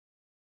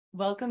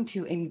Welcome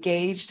to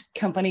Engaged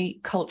Company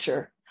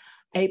Culture,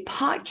 a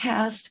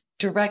podcast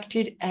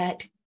directed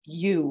at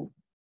you,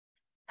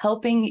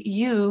 helping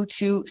you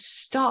to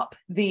stop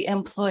the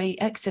employee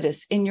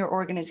exodus in your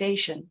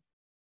organization.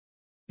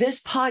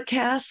 This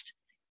podcast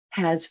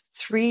has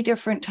 3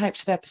 different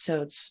types of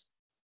episodes.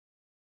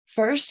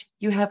 First,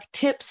 you have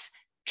tips,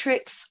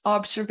 tricks,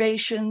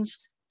 observations,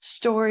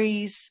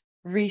 stories,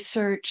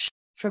 research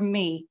from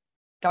me,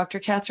 Dr.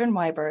 Catherine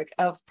Weiberg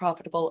of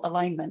Profitable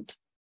Alignment.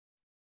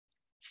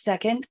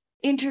 Second,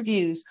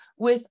 interviews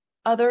with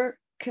other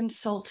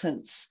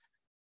consultants,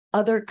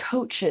 other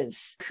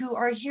coaches who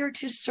are here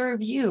to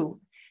serve you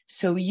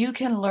so you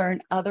can learn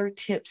other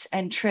tips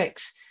and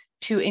tricks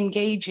to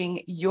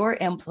engaging your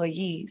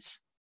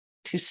employees,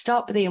 to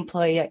stop the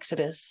employee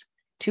exodus,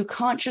 to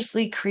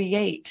consciously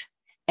create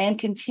and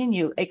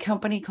continue a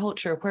company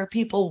culture where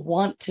people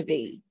want to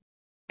be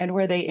and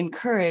where they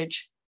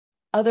encourage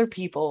other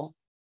people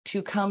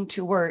to come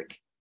to work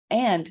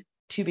and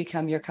to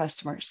become your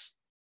customers.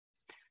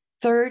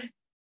 Third,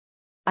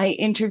 I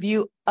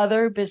interview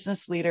other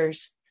business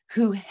leaders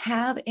who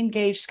have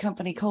engaged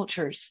company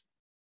cultures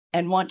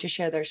and want to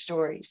share their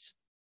stories.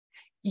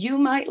 You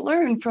might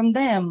learn from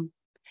them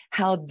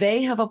how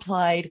they have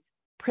applied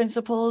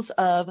principles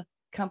of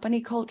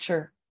company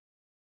culture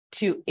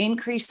to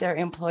increase their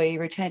employee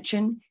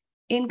retention,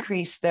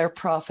 increase their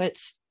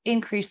profits,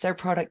 increase their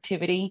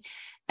productivity,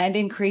 and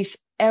increase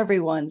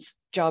everyone's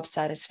job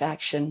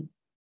satisfaction.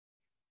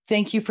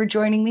 Thank you for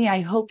joining me. I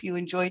hope you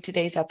enjoyed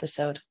today's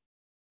episode.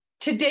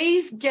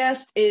 Today's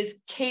guest is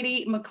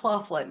Katie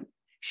McLaughlin.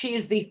 She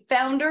is the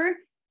founder,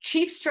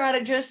 chief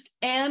strategist,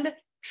 and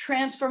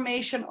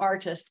transformation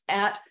artist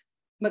at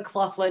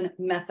McLaughlin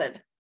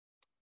Method.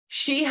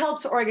 She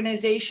helps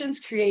organizations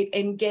create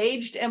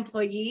engaged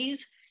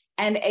employees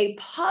and a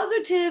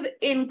positive,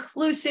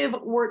 inclusive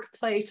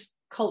workplace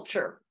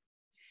culture.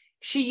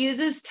 She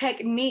uses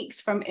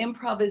techniques from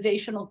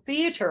improvisational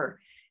theater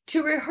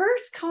to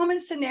rehearse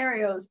common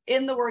scenarios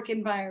in the work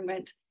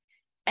environment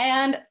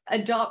and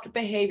adopt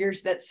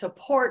behaviors that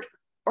support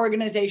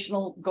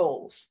organizational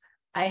goals.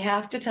 I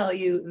have to tell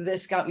you,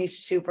 this got me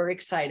super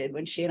excited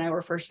when she and I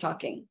were first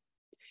talking.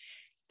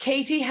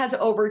 Katie has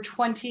over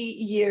 20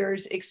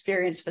 years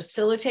experience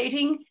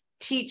facilitating,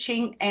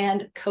 teaching,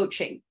 and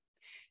coaching.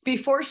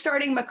 Before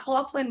starting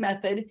McLaughlin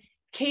Method,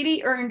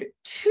 Katie earned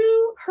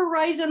 2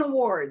 Horizon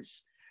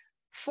Awards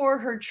for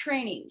her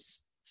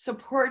trainings,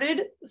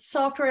 supported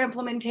software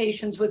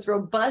implementations with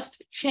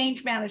robust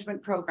change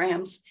management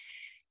programs,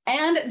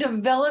 and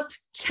developed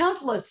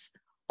countless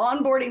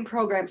onboarding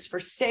programs for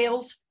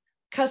sales,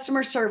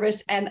 customer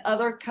service, and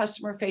other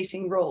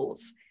customer-facing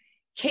roles.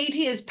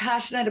 Katie is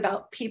passionate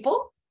about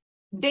people,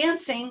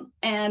 dancing,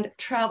 and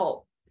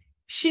travel.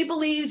 She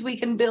believes we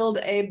can build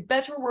a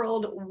better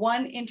world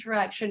one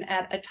interaction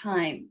at a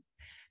time.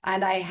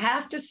 And I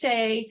have to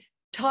say,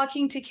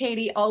 talking to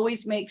Katie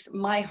always makes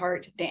my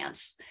heart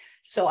dance.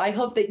 So I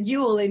hope that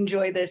you will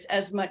enjoy this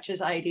as much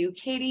as I do.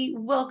 Katie,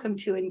 welcome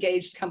to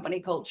Engaged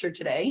Company Culture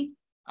today.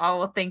 Oh,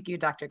 well, thank you,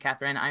 Dr.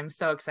 Catherine. I'm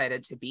so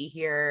excited to be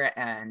here,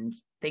 and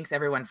thanks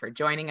everyone for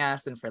joining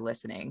us and for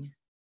listening.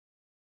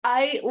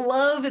 I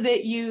love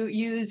that you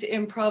use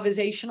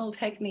improvisational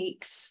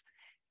techniques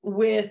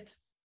with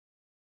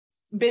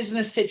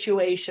business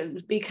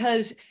situations,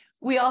 because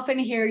we often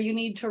hear you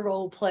need to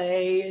role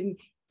play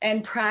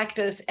and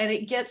practice, and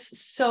it gets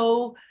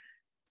so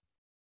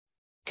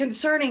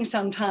concerning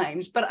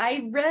sometimes. But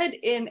I read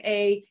in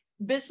a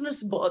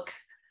business book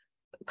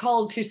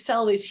called To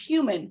Sell is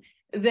Human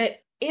that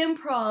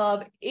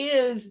improv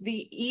is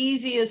the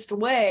easiest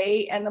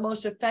way and the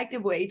most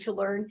effective way to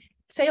learn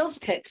sales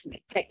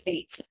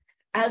techniques,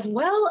 as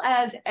well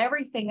as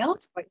everything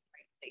else, quite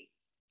frankly.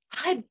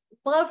 I'd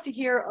love to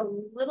hear a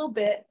little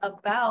bit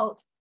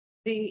about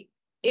the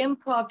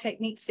improv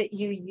techniques that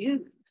you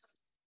use.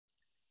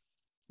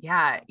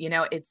 Yeah,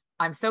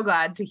 I'm so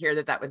glad to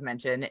hear that was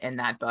mentioned in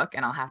that book,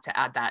 and I'll have to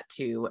add that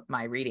to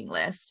my reading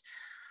list.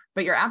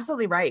 But you're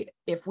absolutely right.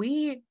 If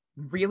we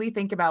really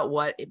think about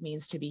what it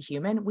means to be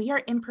human, we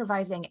are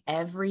improvising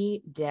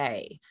every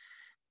day.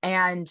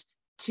 And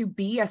to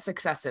be a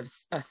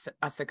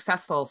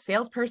successful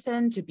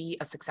salesperson, to be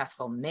a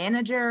successful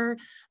manager,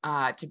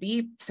 to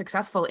be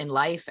successful in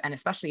life, and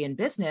especially in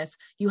business,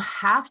 you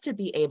have to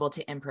be able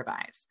to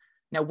improvise.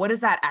 Now, what does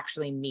that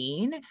actually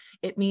mean?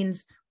 It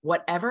means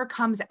whatever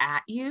comes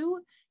at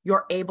you,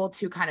 you're able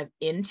to kind of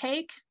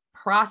intake,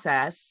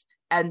 process,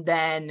 and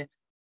then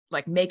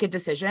make a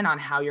decision on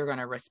how you're going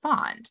to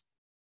respond.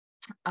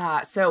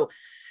 So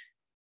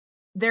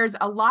there's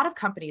a lot of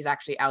companies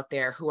actually out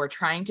there who are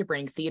trying to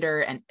bring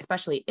theater and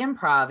especially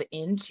improv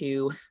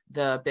into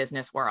the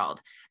business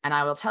world. And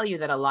I will tell you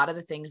that a lot of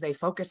the things they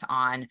focus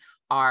on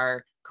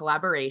are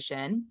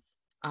collaboration,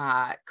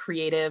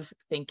 creative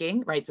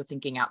thinking, right? So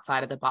thinking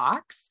outside of the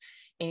box,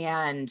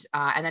 and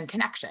then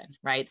connection,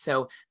 right?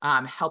 So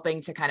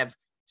helping to kind of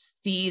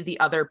see the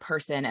other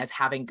person as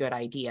having good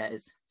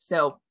ideas.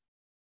 So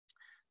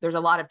there's a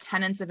lot of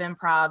tenets of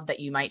improv that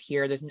you might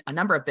hear. There's a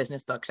number of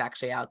business books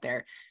actually out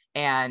there.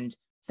 And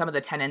some of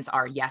the tenets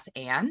are yes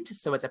and.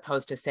 So as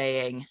opposed to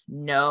saying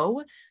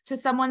no to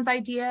someone's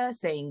idea,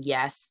 saying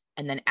yes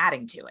and then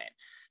adding to it.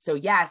 So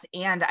yes,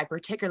 and I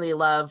particularly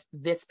love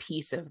this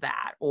piece of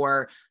that,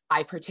 or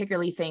I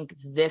particularly think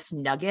this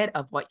nugget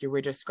of what you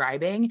were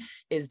describing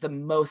is the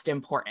most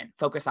important.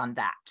 Focus on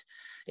that.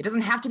 It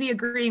doesn't have to be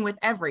agreeing with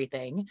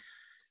everything.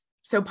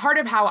 So part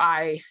of how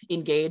I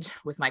engage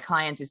with my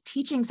clients is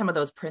teaching some of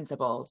those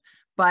principles,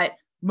 but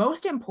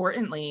most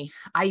importantly,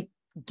 I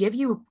give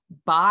you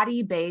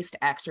body-based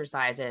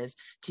exercises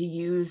to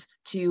use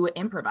to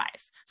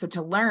improvise. So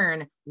to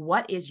learn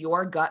what is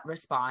your gut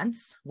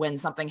response when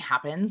something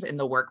happens in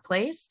the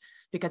workplace,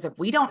 because if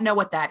we don't know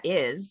what that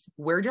is,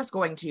 we're just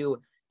going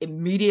to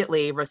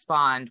immediately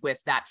respond with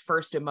that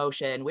first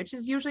emotion, which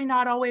is usually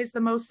not always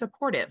the most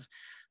supportive,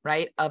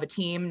 right? Of a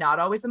team, not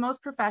always the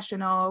most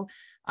professional.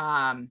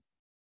 But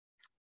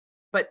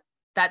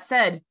that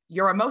said,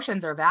 your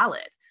emotions are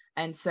valid.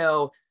 And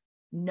so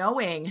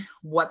knowing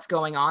what's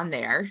going on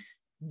there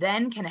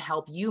then can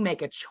help you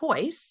make a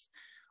choice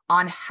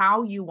on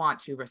how you want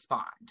to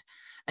respond.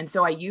 And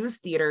so I use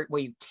theater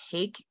where you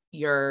take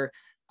your,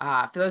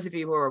 for those of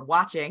you who are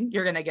watching,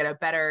 you're going to get a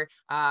better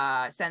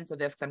sense of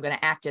this because I'm going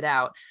to act it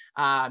out.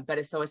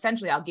 But so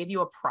essentially I'll give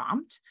you a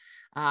prompt.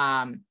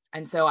 And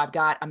so I've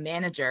got a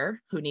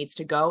manager who needs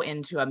to go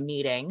into a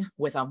meeting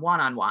with a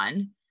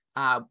one-on-one,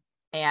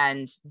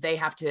 and they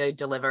have to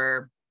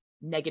deliver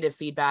negative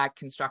feedback,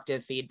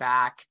 constructive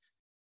feedback,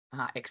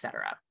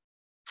 etc.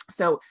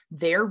 So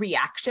their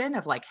reaction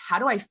of like, how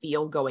do I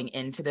feel going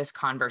into this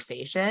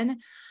conversation?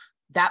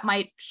 That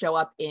might show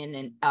up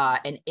in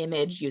an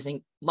image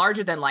using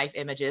larger than life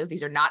images.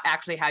 These are not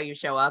actually how you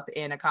show up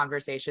in a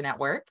conversation at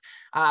work,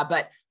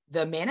 but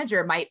the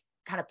manager might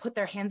kind of put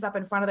their hands up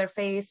in front of their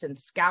face and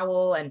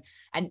scowl, and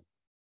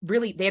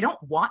really they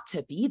don't want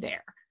to be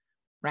there,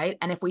 right?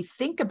 And if we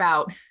think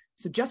about,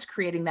 so just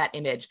creating that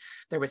image,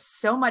 there was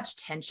so much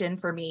tension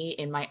for me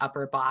in my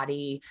upper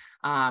body.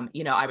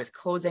 I was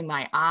closing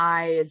my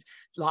eyes,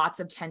 lots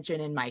of tension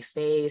in my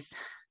face.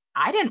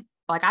 I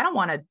don't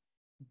want to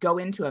go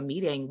into a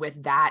meeting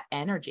with that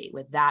energy,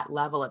 with that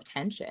level of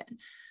tension,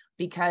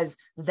 because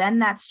then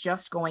that's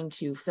just going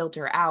to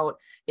filter out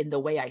in the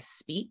way I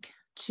speak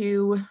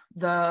to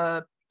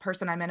the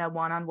person I'm in a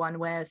one-on-one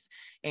with,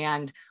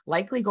 and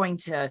likely going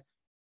to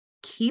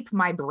keep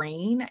my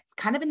brain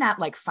kind of in that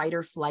like fight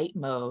or flight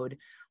mode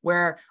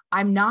where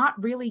I'm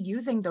not really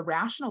using the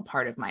rational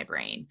part of my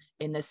brain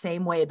in the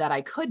same way that I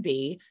could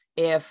be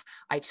if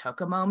I took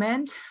a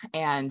moment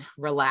and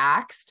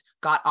relaxed,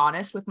 got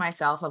honest with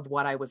myself of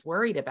what I was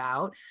worried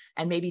about,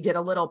 and maybe did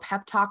a little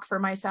pep talk for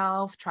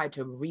myself, tried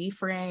to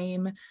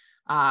reframe,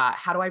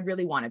 how do I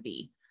really want to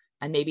be?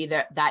 And maybe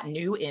that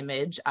new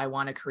image I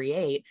want to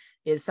create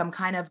is some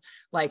kind of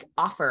like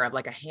offer of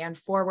like a hand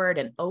forward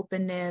and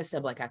openness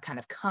of like a kind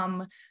of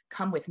come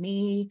with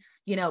me,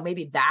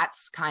 maybe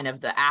that's kind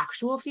of the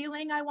actual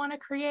feeling I want to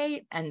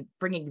create, and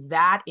bringing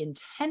that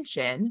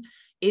intention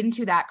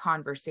into that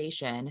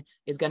conversation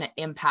is going to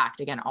impact,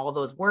 again, all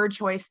those word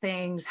choice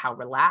things, how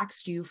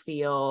relaxed you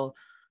feel,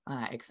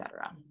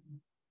 etc.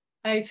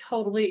 I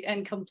totally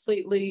and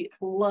completely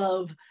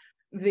love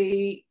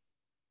the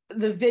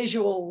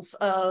visuals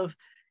of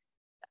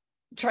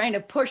trying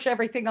to push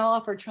everything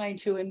off or trying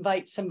to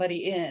invite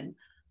somebody in.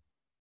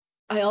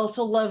 I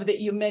also love that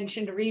you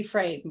mentioned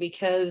reframe,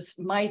 because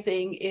my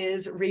thing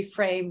is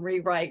reframe,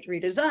 rewrite,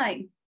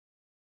 redesign.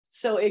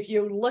 So if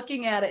you're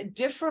looking at it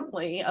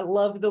differently, I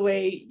love the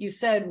way you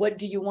said, what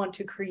do you want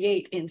to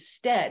create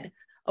instead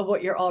of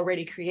what you're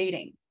already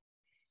creating?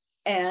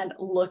 And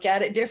look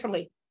at it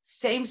differently.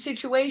 Same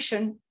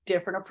situation,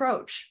 different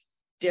approach,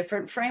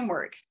 different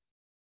framework.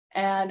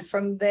 And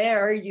from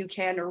there, you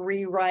can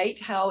rewrite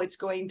how it's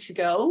going to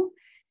go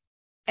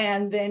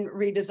and then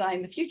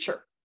redesign the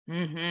future.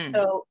 Mm-hmm.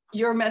 So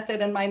your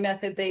method and my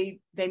method, they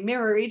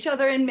mirror each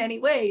other in many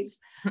ways.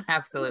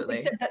 Absolutely.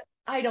 Except that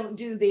I don't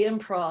do the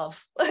improv.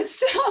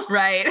 So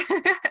right.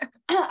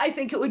 I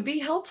think it would be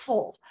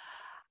helpful.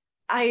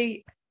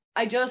 I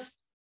just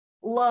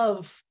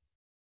love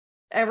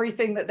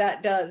everything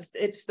that does.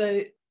 It's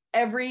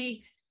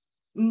every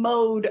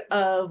mode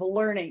of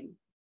learning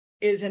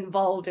is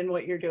involved in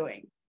what you're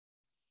doing.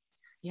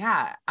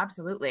 Yeah,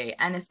 absolutely.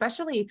 And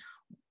especially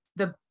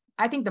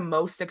I think the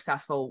most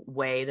successful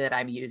way that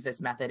I've used this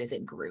method is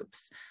in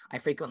groups. I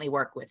frequently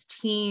work with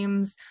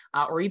teams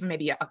or even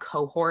maybe a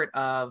cohort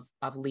of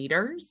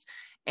leaders.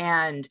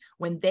 And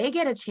when they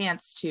get a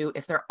chance to,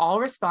 if they're all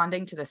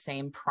responding to the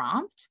same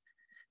prompt,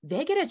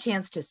 they get a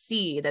chance to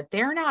see that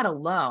they're not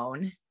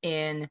alone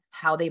in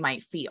how they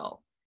might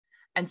feel.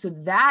 And so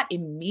that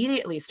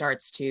immediately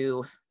starts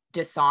to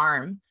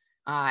disarm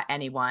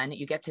anyone.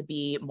 You get to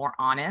be more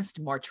honest,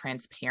 more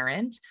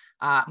transparent,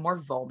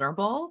 more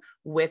vulnerable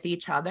with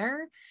each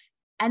other.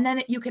 And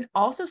then you can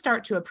also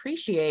start to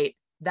appreciate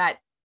that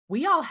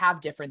we all have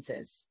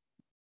differences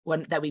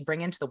that we bring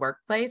into the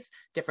workplace,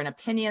 different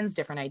opinions,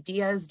 different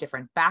ideas,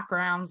 different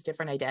backgrounds,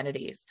 different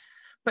identities.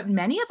 But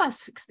many of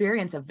us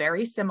experience a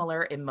very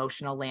similar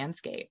emotional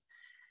landscape.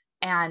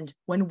 And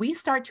when we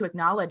start to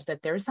acknowledge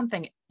that there's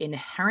something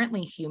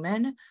inherently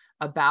human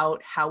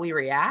about how we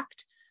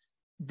react,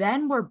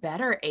 then we're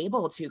better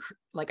able to,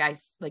 like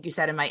you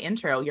said in my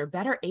intro, you're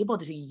better able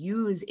to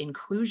use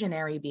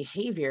inclusionary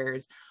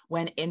behaviors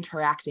when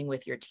interacting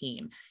with your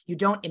team. You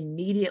don't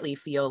immediately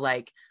feel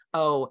like,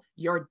 oh,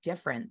 you're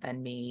different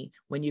than me,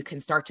 when you can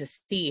start to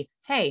see,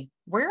 hey,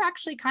 we're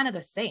actually kind of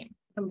the same.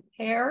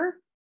 Compare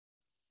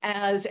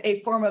as a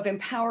form of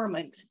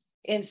empowerment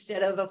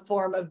instead of a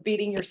form of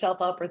beating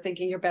yourself up or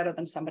thinking you're better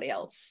than somebody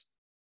else.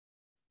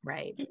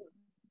 Right.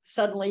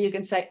 Suddenly you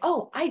can say,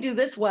 oh, I do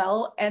this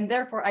well, and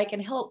therefore I can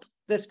help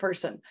this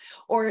person.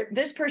 Or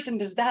this person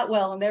does that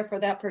well, and therefore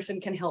that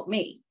person can help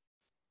me.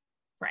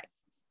 Right.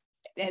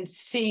 And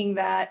seeing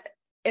that,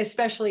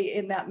 especially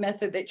in that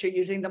method that you're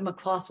using, the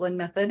McLaughlin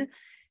method,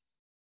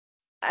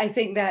 I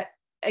think that,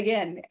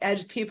 again,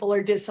 as people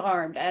are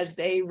disarmed, as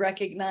they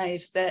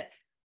recognize that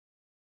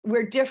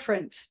we're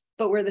different,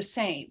 but we're the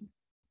same.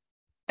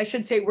 I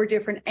should say we're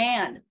different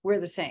and we're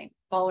the same,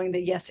 following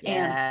the yes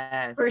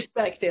and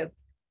perspective.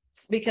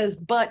 Because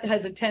but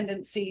has a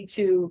tendency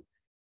to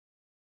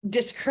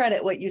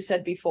discredit what you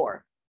said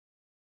before.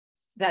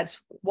 That's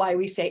why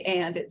we say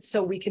and, it's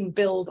so we can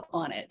build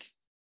on it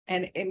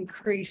and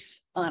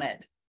increase on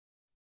it.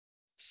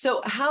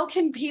 So how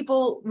can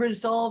people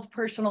resolve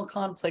personal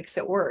conflicts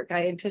at work?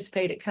 I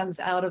anticipate it comes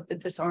out of the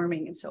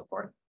disarming and so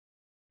forth.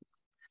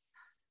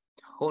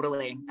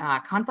 Totally.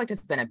 Conflict has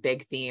been a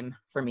big theme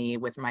for me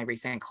with my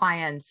recent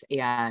clients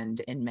and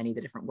in many of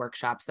the different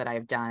workshops that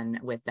I've done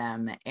with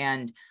them.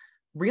 And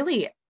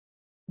really,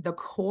 the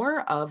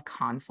core of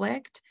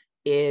conflict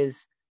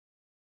is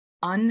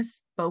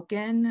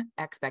unspoken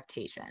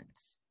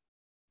expectations,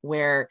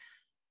 where,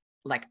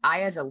 like,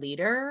 I as a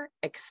leader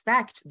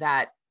expect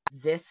that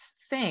this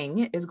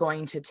thing is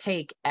going to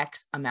take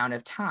X amount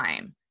of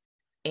time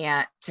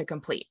and to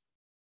complete.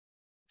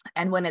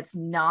 And when it's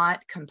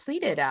not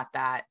completed at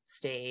that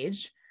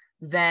stage,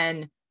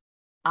 then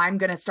I'm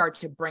going to start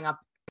to bring up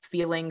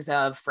feelings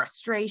of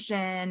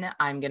frustration.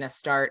 I'm going to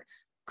start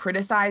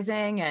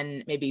criticizing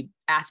and maybe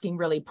asking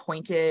really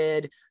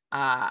pointed,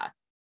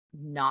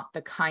 not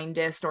the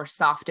kindest or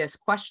softest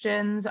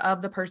questions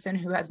of the person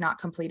who has not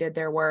completed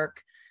their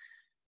work.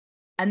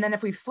 And then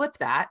if we flip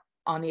that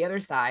on the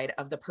other side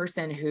of the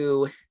person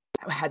who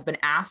has been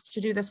asked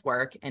to do this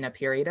work in a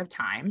period of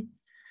time,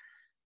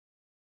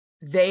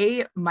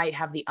 they might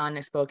have the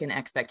unspoken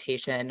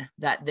expectation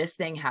that this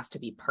thing has to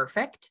be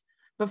perfect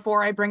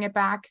before I bring it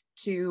back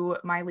to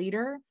my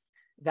leader,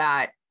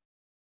 that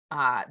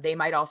they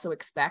might also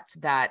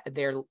expect that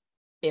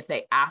if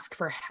they ask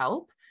for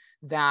help,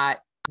 that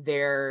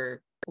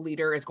their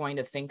leader is going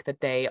to think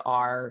that they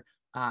are,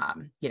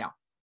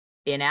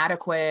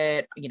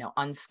 inadequate,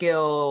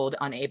 unskilled,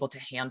 unable to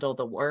handle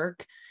the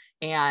work.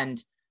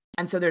 And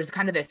so there's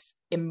kind of this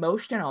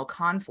emotional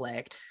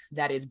conflict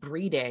that is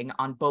breeding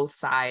on both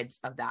sides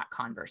of that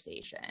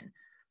conversation.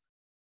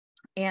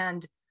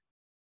 And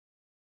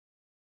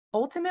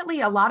ultimately,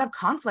 a lot of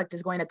conflict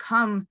is going to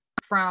come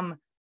from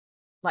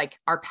like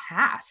our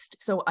past.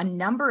 So a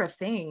number of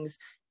things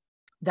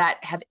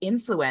that have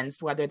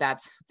influenced, whether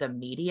that's the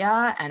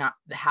media and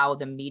how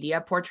the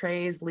media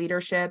portrays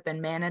leadership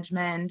and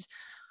management,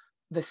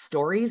 the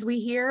stories we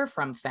hear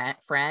from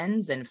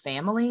friends and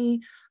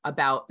family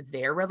about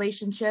their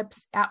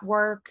relationships at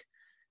work,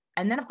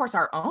 and then of course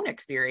our own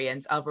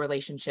experience of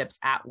relationships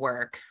at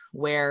work,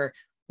 where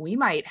we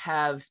might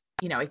have,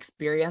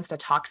 experienced a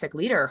toxic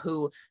leader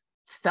who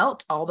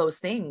felt all those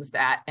things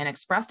and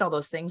expressed all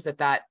those things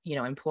that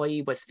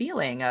employee was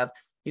feeling of,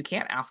 you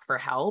can't ask for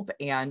help,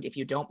 and if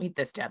you don't meet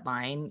this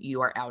deadline,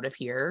 you are out of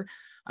here.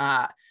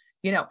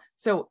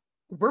 So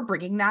we're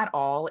bringing that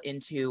all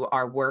into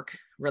our work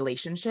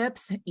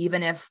relationships,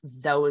 even if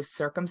those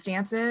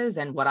circumstances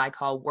and what I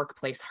call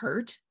workplace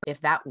hurt,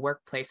 if that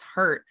workplace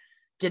hurt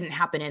didn't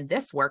happen in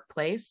this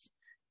workplace,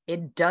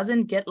 it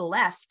doesn't get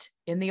left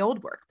in the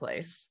old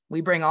workplace. We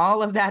bring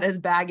all of that as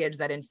baggage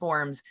that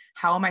informs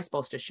how am I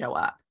supposed to show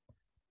up.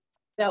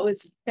 That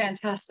was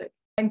fantastic.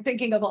 I'm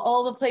thinking of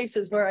all the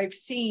places where I've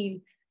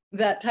seen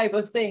that type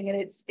of thing.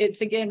 And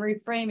it's again,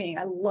 reframing.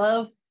 I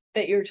love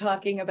that you're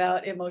talking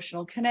about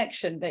emotional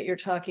connection, that you're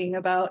talking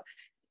about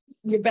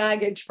your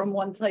baggage from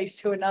one place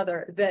to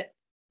another, that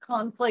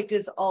conflict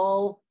is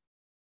all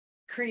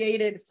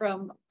created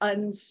from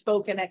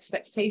unspoken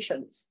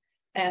expectations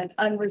and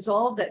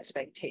unresolved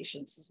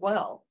expectations as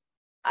well.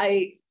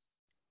 I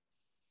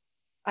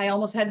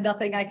almost had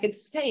nothing I could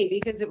say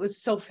because it was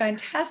so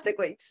fantastic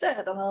what you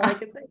said. And all I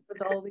could think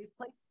was all these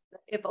places.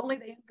 If only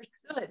they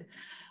understood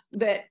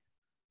that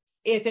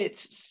if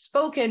it's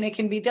spoken, it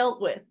can be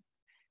dealt with.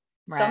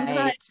 Right.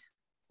 Sometimes,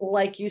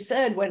 like you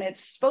said, when it's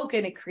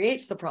spoken, it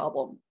creates the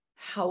problem.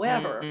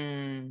 However,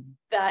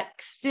 that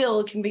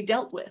still can be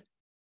dealt with.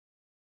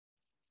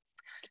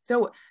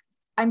 So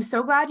I'm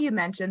so glad you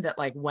mentioned that,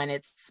 like, when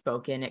it's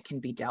spoken, it can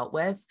be dealt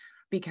with,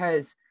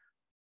 because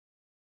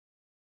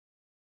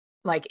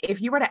like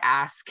if you were to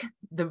ask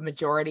the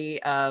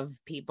majority of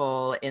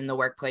people in the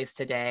workplace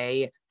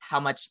today, how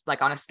much,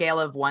 like on a scale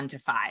of 1 to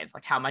 5,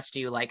 like how much do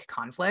you like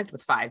conflict,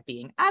 with 5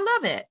 being, I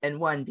love it, and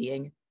 1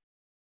 being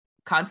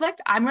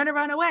conflict, I'm going to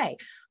run away.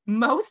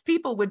 Most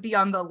people would be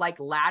on the like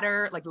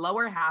latter, like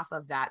lower half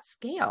of that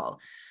scale.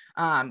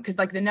 Because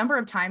like the number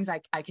of times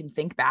I can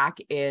think back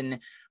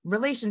in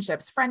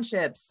relationships,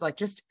 friendships, like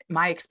just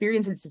my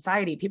experience in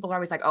society, people are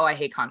always like, oh, I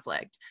hate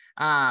conflict.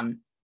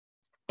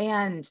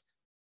 And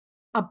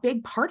a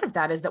big part of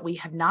that is that we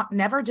have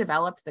never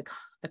developed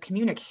the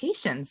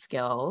communication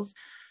skills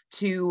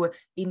to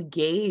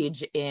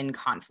engage in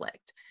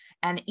conflict.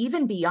 And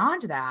even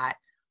beyond that,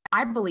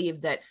 I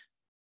believe that,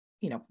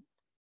 you know,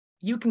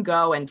 you can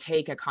go and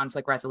take a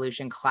conflict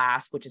resolution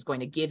class, which is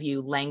going to give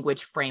you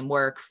language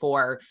framework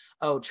for,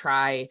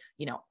 try,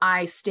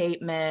 I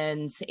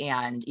statements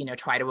and,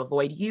 try to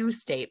avoid you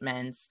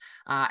statements,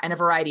 and a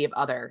variety of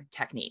other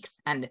techniques.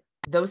 And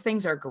those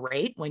things are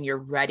great when you're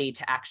ready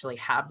to actually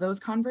have those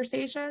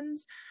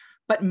conversations.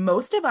 But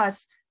most of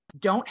us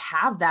don't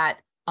have that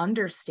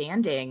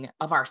understanding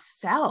of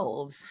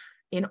ourselves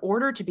in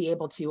order to be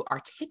able to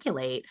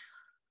articulate,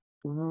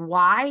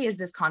 why is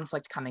this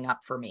conflict coming up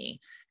for me?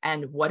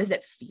 And what does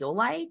it feel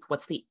like?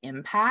 What's the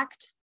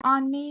impact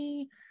on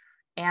me?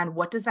 And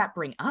what does that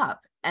bring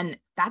up? And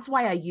that's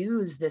why I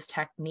use this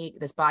technique,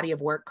 this body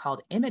of work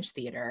called image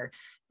theater,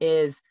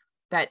 is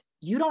that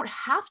you don't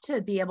have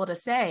to be able to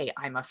say,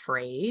 I'm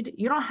afraid.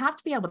 You don't have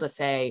to be able to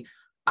say,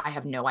 I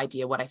have no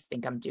idea what I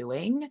think I'm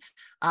doing.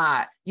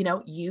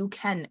 You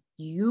can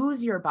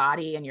use your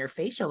body and your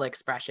facial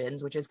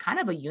expressions, which is kind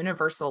of a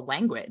universal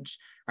language,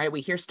 right? We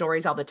hear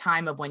stories all the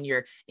time of when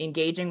you're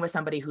engaging with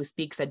somebody who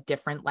speaks a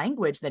different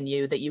language than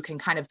you, that you can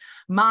kind of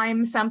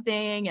mime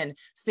something and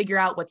figure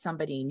out what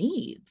somebody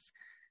needs.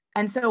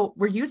 And so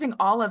we're using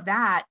all of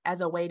that as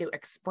a way to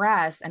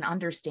express and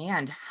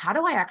understand, how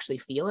do I actually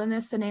feel in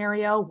this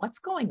scenario? What's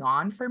going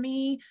on for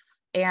me?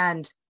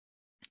 And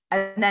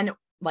then,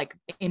 like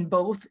in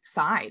both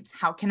sides,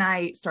 how can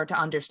I start to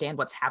understand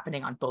what's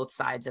happening on both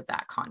sides of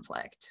that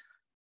conflict?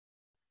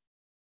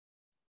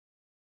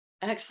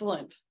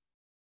 Excellent.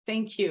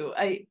 Thank you.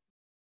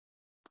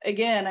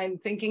 I'm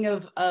thinking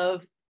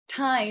of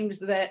times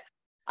that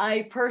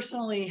I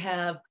personally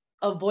have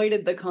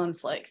avoided the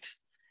conflict,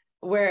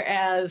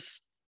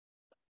 whereas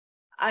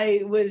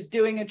I was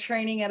doing a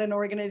training at an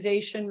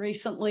organization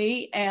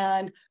recently,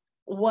 and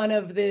one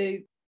of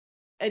the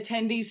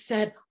attendees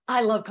said,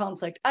 I love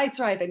conflict. I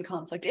thrive in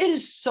conflict. It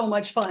is so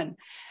much fun.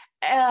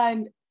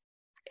 And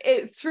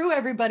it threw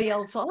everybody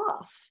else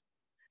off.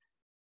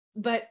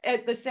 But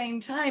at the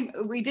same time,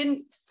 we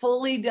didn't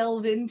fully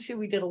delve into,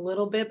 we did a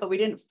little bit, but we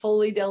didn't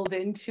fully delve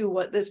into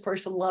what this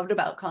person loved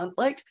about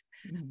conflict.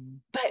 Mm-hmm.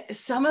 But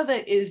some of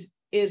it is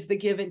the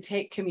give and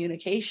take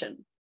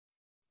communication.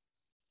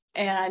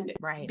 And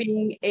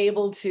being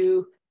able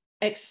to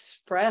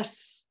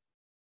express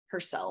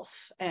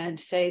herself and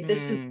say,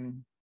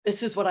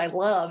 this is what I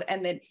love,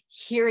 and then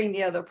hearing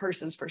the other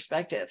person's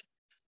perspective.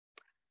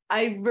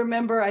 I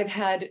remember I've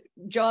had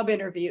job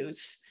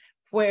interviews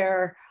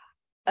where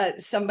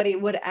somebody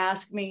would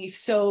ask me,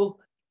 so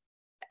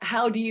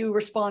how do you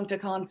respond to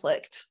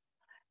conflict?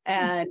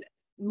 And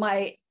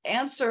my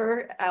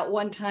answer at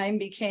one time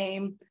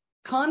became,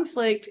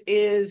 conflict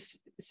is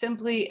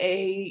simply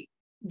a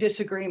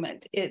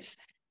disagreement. It's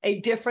a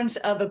difference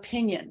of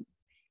opinion.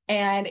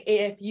 And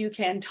if you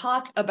can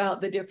talk about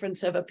the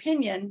difference of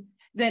opinion,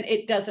 then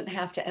it doesn't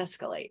have to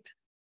escalate.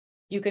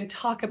 You can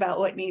talk about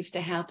what needs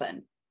to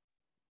happen.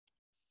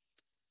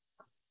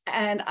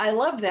 And I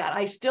love that.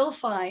 I still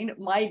find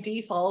my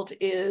default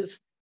is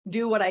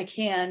do what I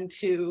can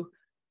to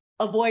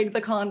avoid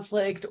the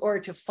conflict, or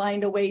to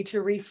find a way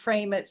to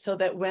reframe it so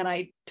that when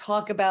I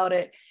talk about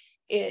it,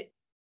 it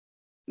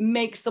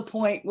makes the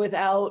point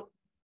without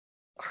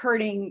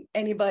hurting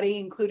anybody,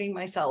 including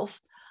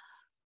myself.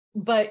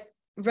 But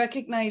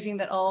recognizing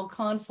that all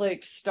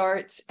conflict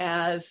starts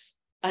as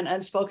an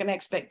unspoken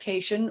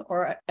expectation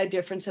or a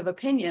difference of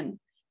opinion,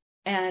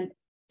 and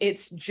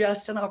it's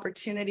just an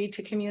opportunity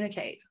to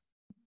communicate.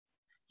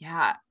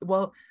 Yeah,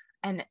 well,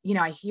 and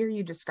I hear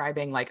you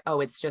describing like,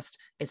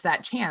 it's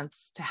that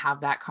chance to have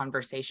that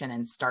conversation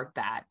and start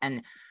that.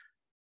 And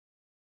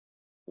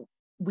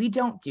we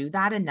don't do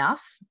that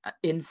enough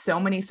in so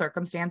many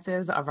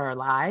circumstances of our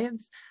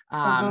lives.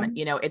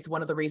 It's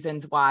one of the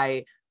reasons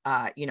why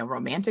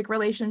romantic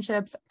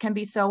relationships can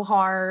be so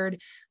hard.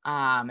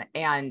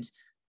 And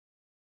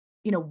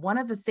one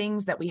of the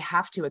things that we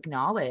have to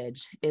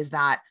acknowledge is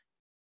that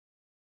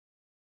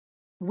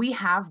we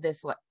have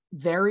this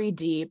very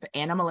deep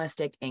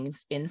animalistic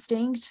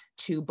instinct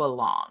to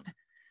belong,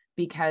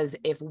 because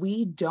if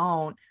we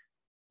don't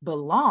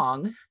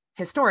belong,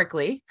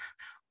 historically,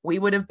 we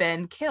would have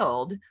been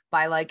killed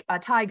by like a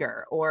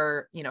tiger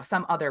or,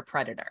 some other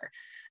predator.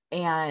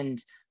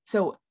 And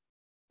so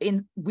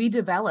we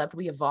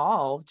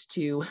evolved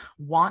to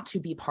want to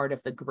be part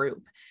of the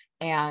group.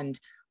 And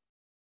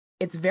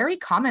it's very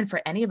common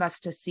for any of us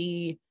to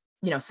see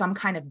some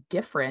kind of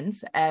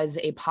difference as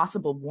a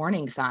possible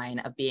warning sign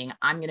of being,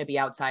 I'm going to be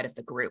outside of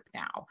the group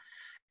now.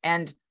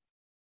 And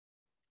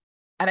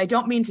I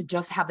don't mean to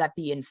just have that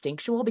be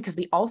instinctual, because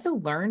we also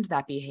learned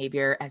that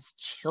behavior as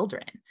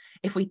children.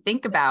 If we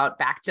think about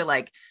back to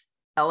like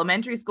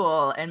elementary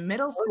school and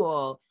middle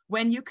school,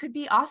 when you could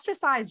be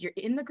ostracized, you're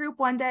in the group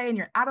one day and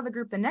you're out of the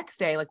group the next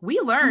day. Like, we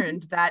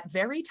learned that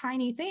very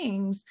tiny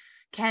things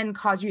can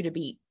cause you to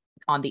be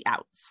on the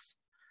outs.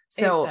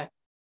 So exactly.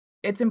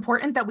 It's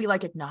important that we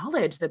like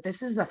acknowledge that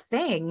this is a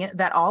thing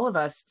that all of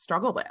us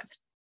struggle with.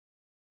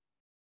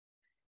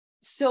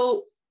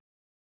 So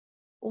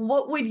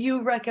what would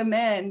you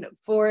recommend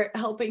for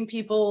helping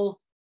people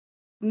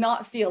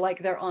not feel like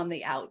they're on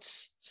the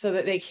outs, so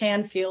that they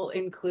can feel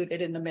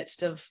included in the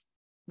midst of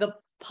the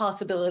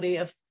possibility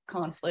of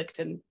conflict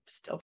and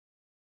stuff?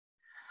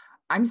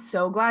 I'm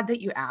so glad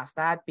that you asked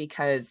that,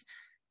 because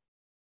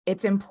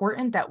it's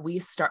important that we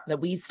start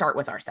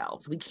with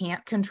ourselves. We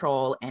can't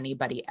control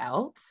anybody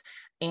else.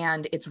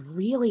 And it's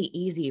really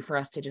easy for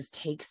us to just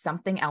take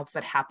something else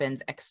that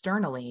happens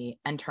externally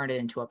and turn it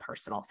into a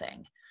personal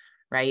thing,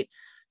 right?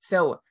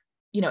 So,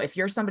 if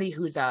you're somebody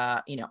who's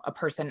a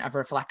person of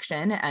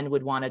reflection and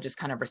would want to just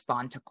kind of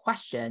respond to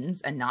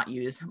questions and not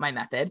use my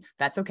method,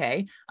 that's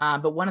okay.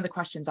 But one of the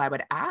questions I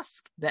would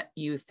ask that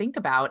you think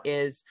about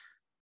is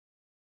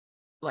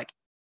like,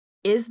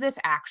 is this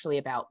actually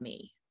about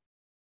me?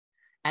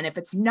 And if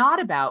it's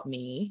not about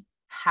me,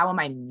 how am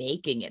I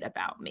making it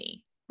about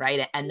me?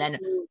 Right. And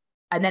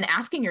then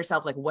asking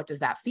yourself, like, what does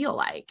that feel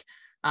like?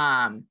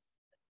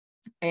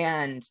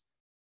 And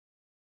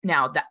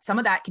now that some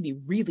of that can be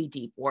really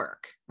deep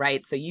work,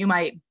 right? So you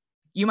might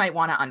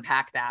want to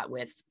unpack that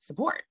with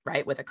support,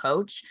 right? With a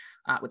coach,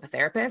 with a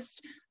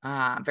therapist,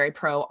 very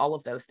pro, all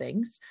of those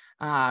things.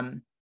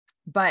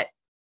 But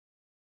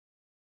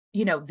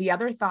the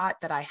other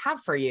thought that I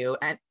have for you,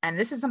 and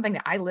this is something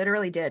that I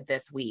literally did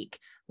this week,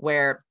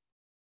 where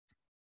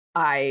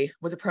I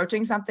was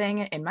approaching something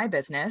in my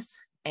business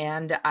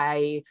and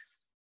I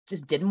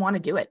just didn't want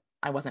to do it.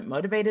 I wasn't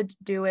motivated to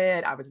do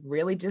it. I was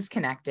really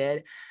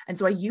disconnected. And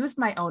so I used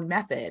my own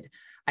method.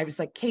 I was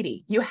like,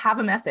 Katie, you have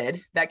a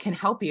method that can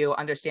help you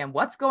understand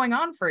what's going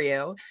on for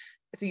you,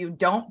 so you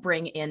don't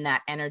bring in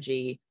that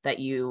energy that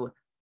you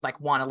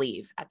like want to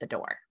leave at the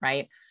door,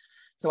 right?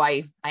 So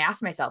I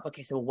asked myself,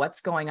 okay, so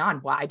what's going on?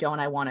 Why don't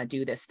I want to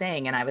do this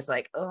thing? And I was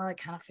like, oh, I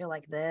kind of feel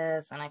like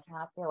this, and I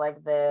kind of feel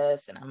like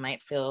this, and I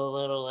might feel a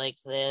little like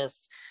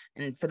this.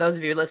 And for those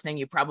of you listening,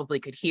 you probably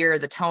could hear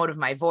the tone of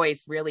my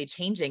voice really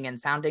changing and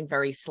sounding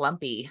very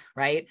slumpy,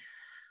 right?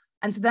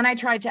 And so then I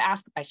tried to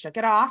ask, I shook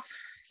it off.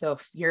 So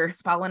if you're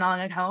following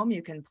along at home,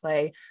 you can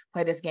play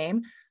this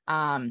game.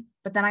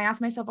 But then I asked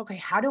myself, okay,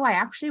 how do I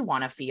actually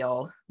want to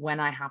feel when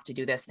I have to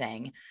do this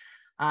thing?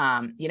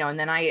 And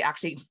then I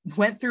actually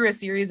went through a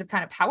series of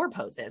kind of power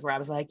poses where I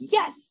was like,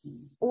 yes,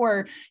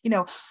 or,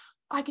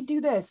 I can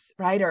do this,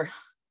 right? Or,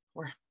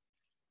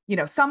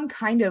 some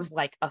kind of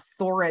like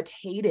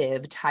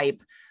authoritative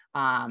type,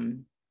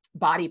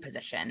 body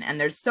position.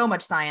 And there's so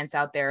much science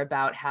out there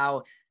about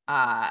how,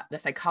 the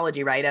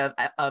psychology, right,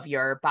 of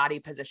your body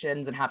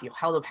positions, and how if you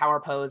held a power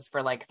pose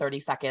for like 30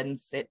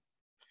 seconds, it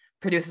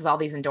produces all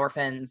these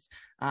endorphins,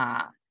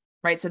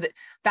 right? So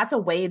that's a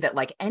way that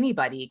like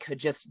anybody could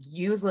just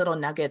use little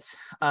nuggets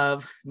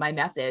of my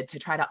method to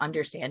try to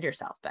understand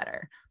yourself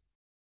better.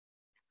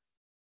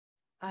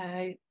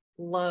 I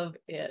love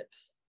it.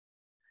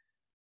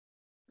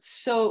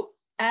 So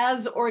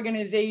as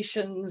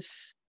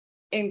organizations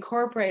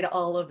incorporate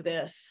all of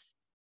this,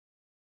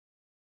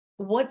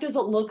 what does it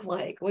look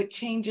like? What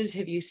changes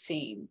have you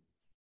seen?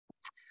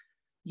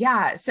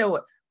 Yeah. So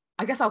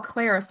I guess I'll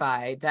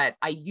clarify that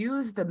I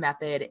use the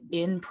method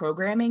in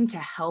programming to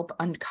help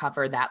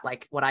uncover that,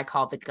 like what I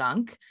call the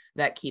gunk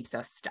that keeps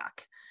us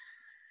stuck.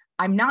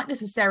 I'm not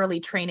necessarily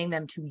training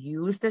them to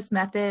use this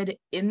method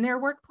in their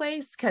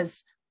workplace,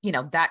 because,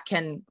 that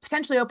can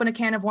potentially open a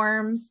can of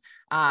worms.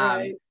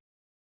 Right.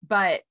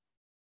 But,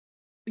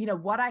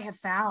 what I have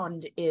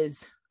found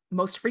is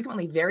most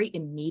frequently very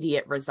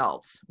immediate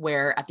results,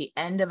 where at the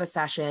end of a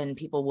session,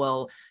 people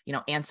will,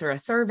 answer a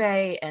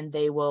survey and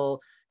they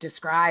will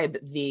describe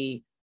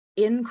the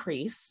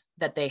increase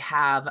that they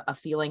have, a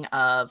feeling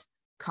of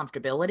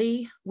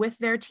comfortability with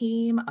their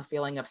team, a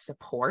feeling of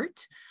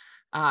support,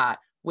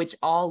 which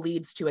all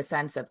leads to a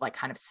sense of like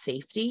kind of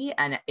safety,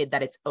 and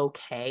that it's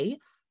okay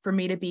for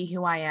me to be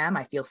who I am.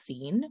 I feel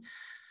seen.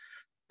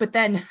 But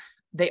then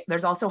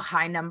there's also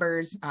high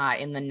numbers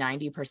in the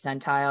 90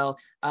 percentile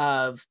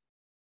of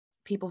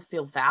people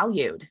feel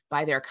valued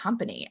by their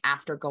company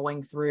after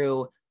going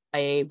through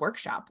a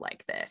workshop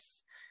like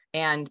this.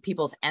 And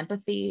people's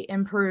empathy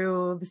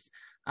improves.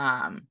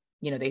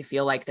 They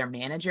feel like their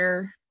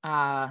manager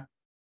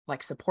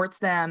like supports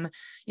them.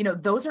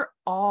 Those are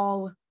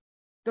all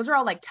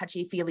like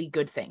touchy-feely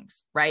good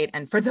things, right?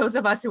 And for those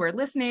of us who are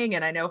listening,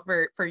 and I know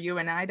for you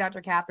and I,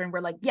 Dr. Catherine,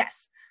 we're like,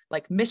 yes,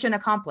 like mission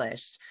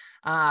accomplished.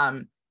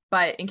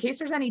 But in case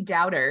there's any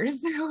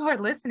doubters who are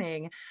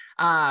listening,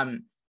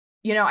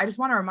 I just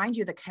want to remind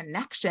you the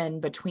connection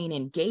between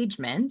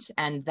engagement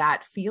and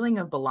that feeling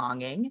of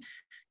belonging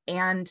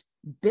and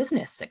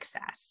business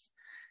success.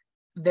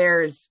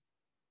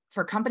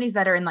 For companies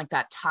that are in like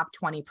that top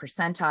 20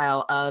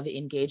 percentile of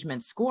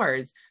engagement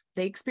scores,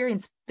 they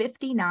experience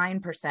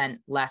 59%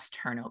 less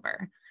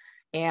turnover,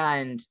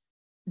 and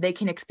they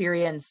can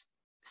experience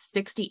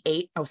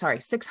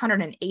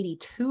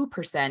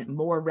 682%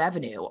 more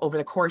revenue over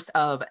the course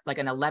of like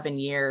an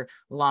 11-year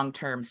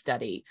long-term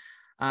study.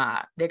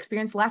 They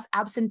experience less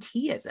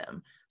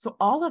absenteeism. So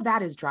all of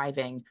that is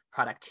driving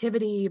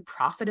productivity,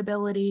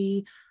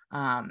 profitability.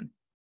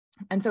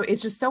 And so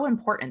it's just so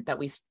important that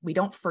we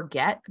don't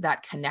forget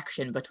that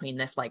connection between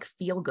this like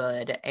feel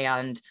good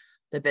and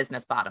the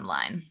business bottom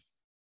line.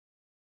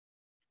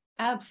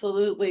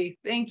 Absolutely.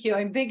 Thank you.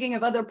 I'm thinking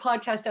of other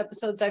podcast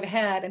episodes I've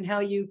had and how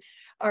you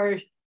are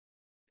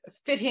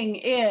fitting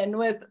in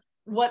with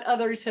what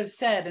others have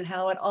said and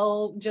how it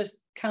all just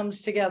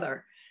comes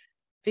together.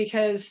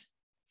 Because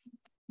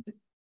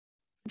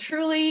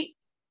truly,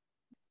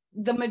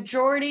 the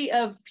majority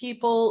of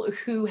people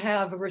who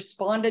have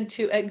responded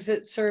to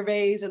exit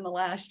surveys in the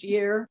last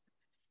year,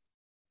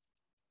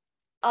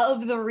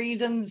 of the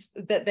reasons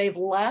that they've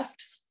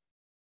left,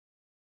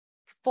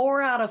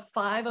 4 out of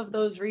 5 of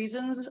those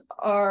reasons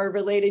are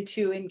related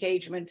to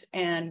engagement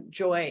and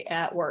joy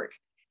at work.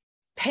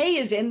 Pay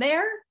is in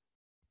there,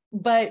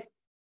 but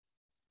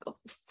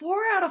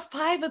 4 out of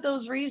 5 of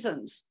those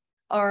reasons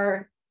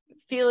are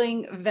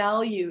feeling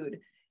valued,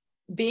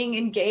 being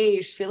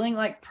engaged, feeling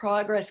like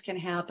progress can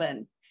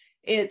happen.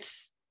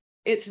 It's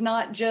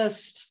not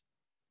just,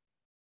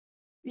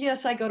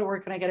 yes, I go to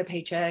work and I get a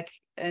paycheck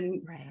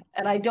and Right.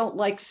 and I don't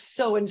like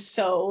so and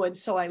so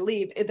I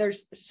leave.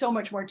 There's so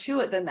much more to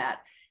it than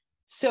that.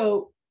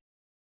 So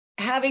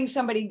having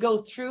somebody go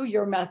through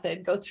your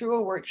method, go through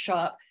a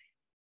workshop,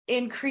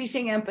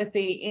 increasing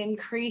empathy,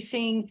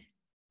 increasing,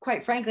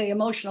 quite frankly,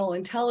 emotional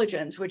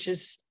intelligence, which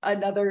is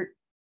another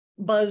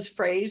buzz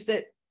phrase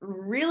that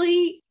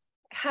really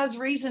has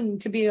reason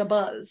to be a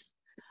buzz.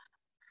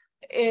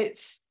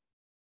 It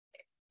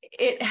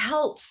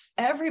helps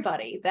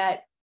everybody,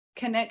 that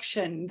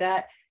connection,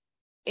 that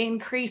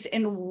increase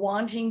in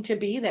wanting to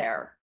be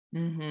there.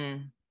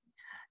 Mm-hmm.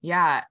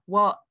 Yeah.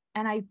 Well,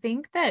 and I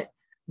think that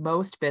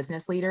most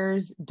business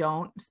leaders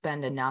don't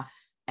spend enough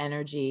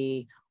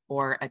energy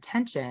or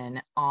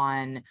attention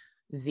on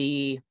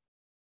the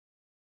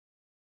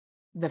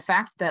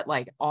fact that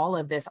like all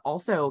of this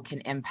also can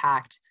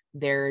impact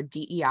their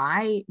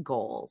DEI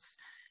goals.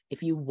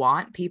 If you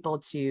want people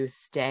to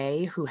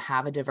stay who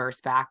have a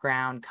diverse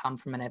background, come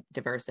from a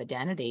diverse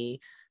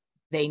identity,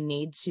 they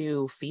need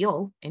to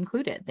feel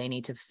included. They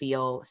need to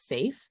feel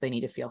safe. They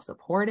need to feel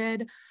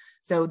supported.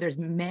 So there's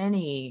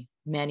many,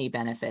 many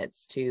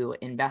benefits to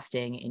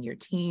investing in your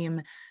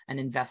team and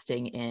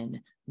investing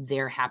in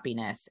their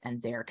happiness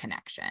and their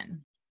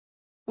connection.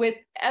 With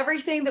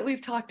everything that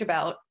we've talked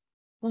about,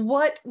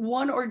 what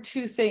 1 or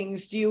 2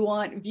 things do you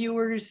want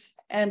viewers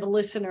and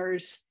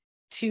listeners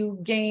to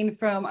gain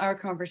from our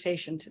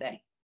conversation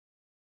today?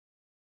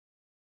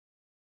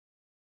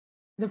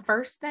 The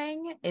first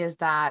thing is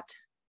that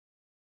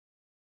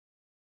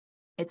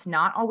it's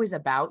not always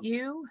about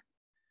you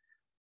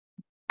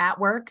at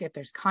work. If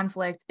there's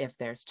conflict, if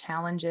there's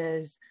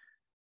challenges,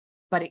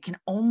 but it can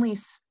only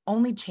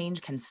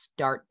change can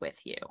start with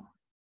you.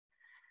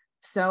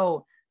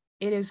 So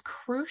it is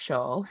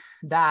crucial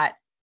that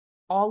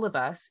all of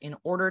us, in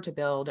order to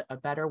build a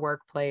better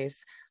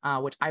workplace,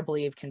 which I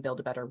believe can build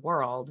a better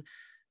world,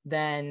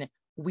 then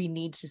we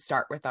need to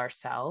start with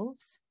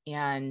ourselves.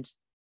 And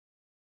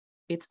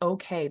it's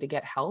okay to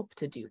get help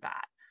to do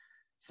that.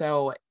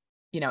 So,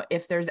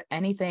 if there's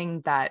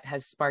anything that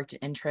has sparked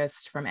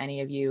interest from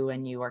any of you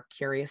and you are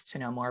curious to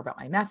know more about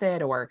my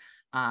method, or,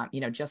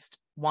 just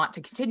want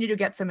to continue to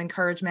get some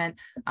encouragement,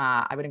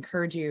 I would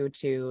encourage you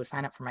to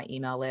sign up for my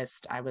email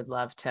list. I would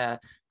love to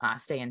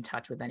stay in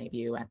touch with any of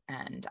you,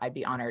 and I'd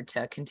be honored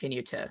to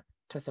continue to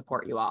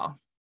support you all.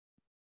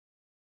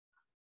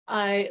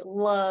 I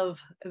love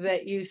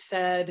that you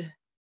said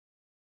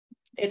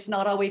it's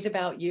not always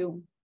about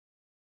you,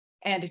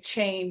 and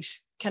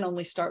change can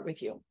only start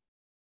with you.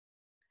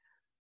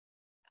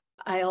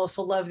 I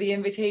also love the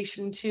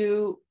invitation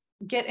to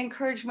get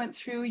encouragement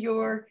through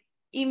your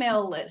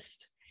email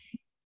list.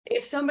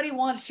 If somebody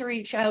wants to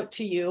reach out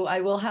to you, I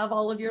will have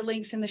all of your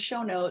links in the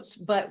show notes,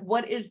 but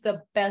what is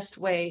the best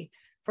way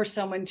for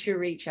someone to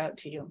reach out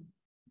to you?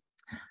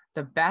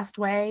 The best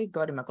way,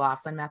 go to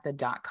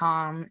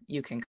McLaughlinmethod.com.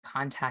 You can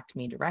contact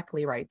me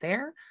directly right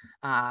there.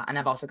 And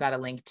I've also got a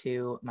link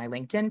to my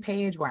LinkedIn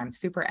page where I'm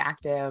super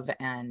active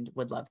and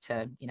would love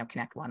to,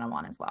 connect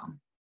one-on-one as well.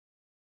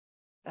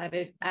 That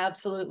is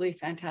absolutely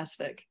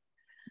fantastic.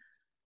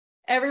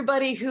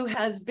 Everybody who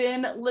has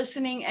been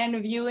listening and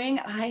viewing,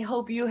 I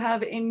hope you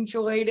have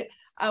enjoyed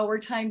our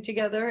time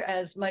together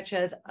as much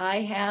as I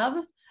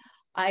have.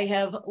 I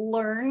have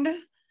learned,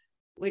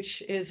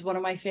 which is one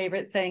of my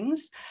favorite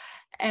things.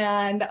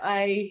 And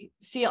I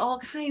see all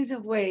kinds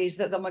of ways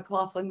that the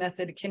McLaughlin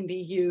method can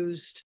be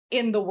used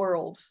in the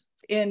world,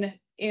 in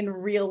in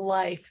real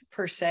life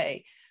per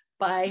se,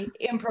 by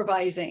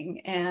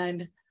improvising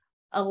and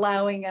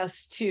allowing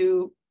us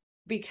to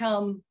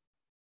become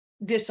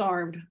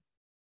disarmed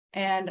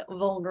and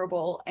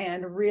vulnerable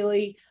and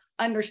really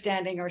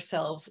understanding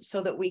ourselves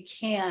so that we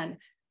can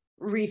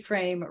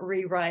reframe,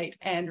 rewrite,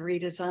 and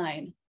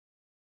redesign.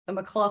 The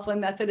McLaughlin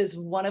method is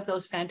one of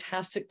those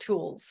fantastic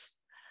tools.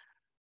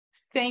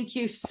 Thank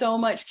you so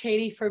much,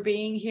 Katie, for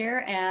being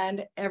here,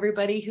 and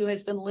everybody who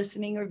has been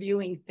listening or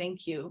viewing,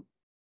 thank you.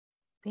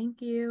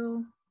 Thank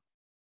you.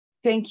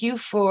 Thank you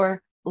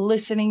for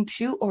listening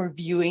to or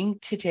viewing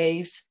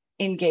today's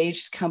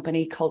Engaged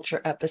Company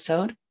Culture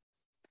episode.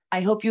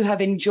 I hope you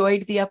have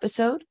enjoyed the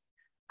episode.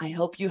 I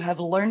hope you have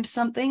learned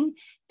something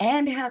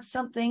and have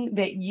something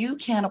that you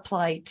can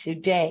apply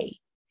today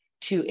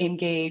to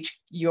engage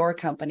your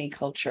company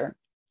culture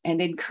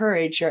and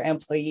encourage your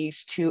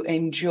employees to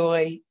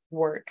enjoy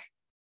work,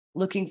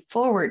 looking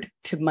forward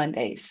to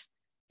Mondays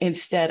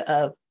instead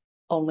of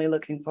only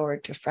looking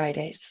forward to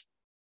Fridays.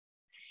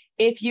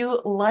 If you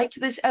liked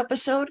this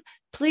episode,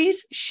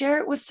 please share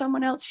it with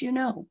someone else you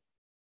know.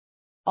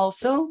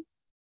 Also,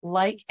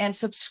 like and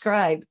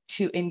subscribe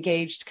to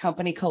Engaged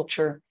Company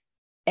Culture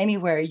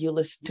anywhere you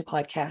listen to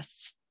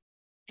podcasts.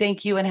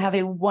 Thank you and have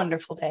a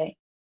wonderful day.